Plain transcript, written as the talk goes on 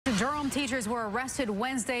Durham teachers were arrested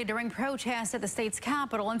Wednesday during protests at the state's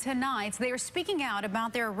capitol, and tonight they are speaking out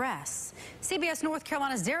about their arrests. CBS North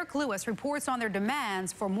Carolina's Derek Lewis reports on their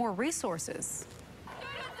demands for more resources.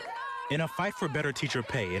 In a fight for better teacher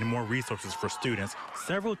pay and more resources for students,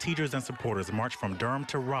 several teachers and supporters marched from Durham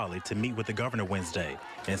to Raleigh to meet with the governor Wednesday.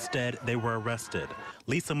 Instead, they were arrested.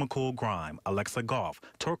 Lisa McCool-Grime, Alexa Goff,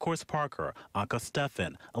 Turquoise Parker, Anka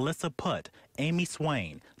Steffen, Alyssa Putt, Amy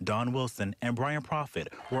Swain, Don Wilson, and Brian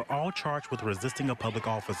Profit were all charged with resisting a public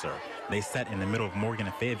officer. They sat in the middle of Morgan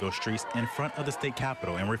and Fayetteville streets in front of the state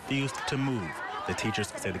capitol and refused to move. The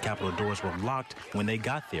teachers say the capitol doors were locked when they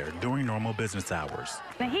got there during normal business hours.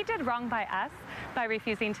 Now, he did wrong by us by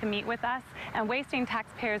refusing to meet with us and wasting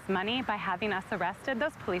taxpayers' money by having us arrested.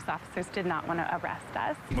 Those police officers did not want to arrest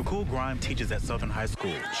us. McCool-Grime teaches at Southern High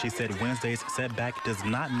School. She said Wednesday's setback does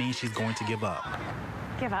not mean she's going to give up.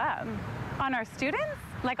 Give up? On our students?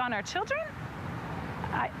 Like on our children?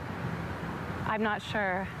 I'm not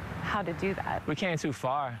sure how to do that. We came too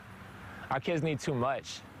far. Our kids need too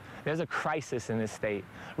much. There's a crisis in this state,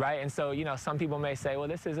 right? And so, some people may say, well,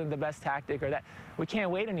 this isn't the best tactic or that. We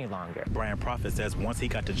can't wait any longer. Brian Profit says once he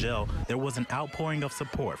got to jail, there was an outpouring of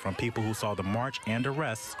support from people who saw the march and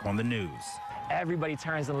arrests on the news. Everybody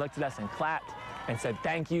turns and looked at us and clapped and said,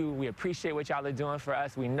 thank you. We appreciate what y'all are doing for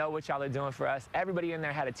us. We know what y'all are doing for us. Everybody in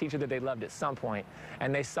there had a teacher that they loved at some point,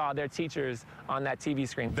 and they saw their teachers on that TV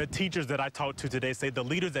screen. The teachers that I talked to today say the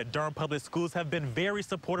leaders at Durham Public Schools have been very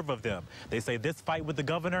supportive of them. They say this fight with the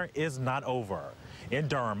governor is not over. In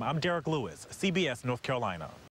Durham, I'm Derek Lewis, CBS North Carolina.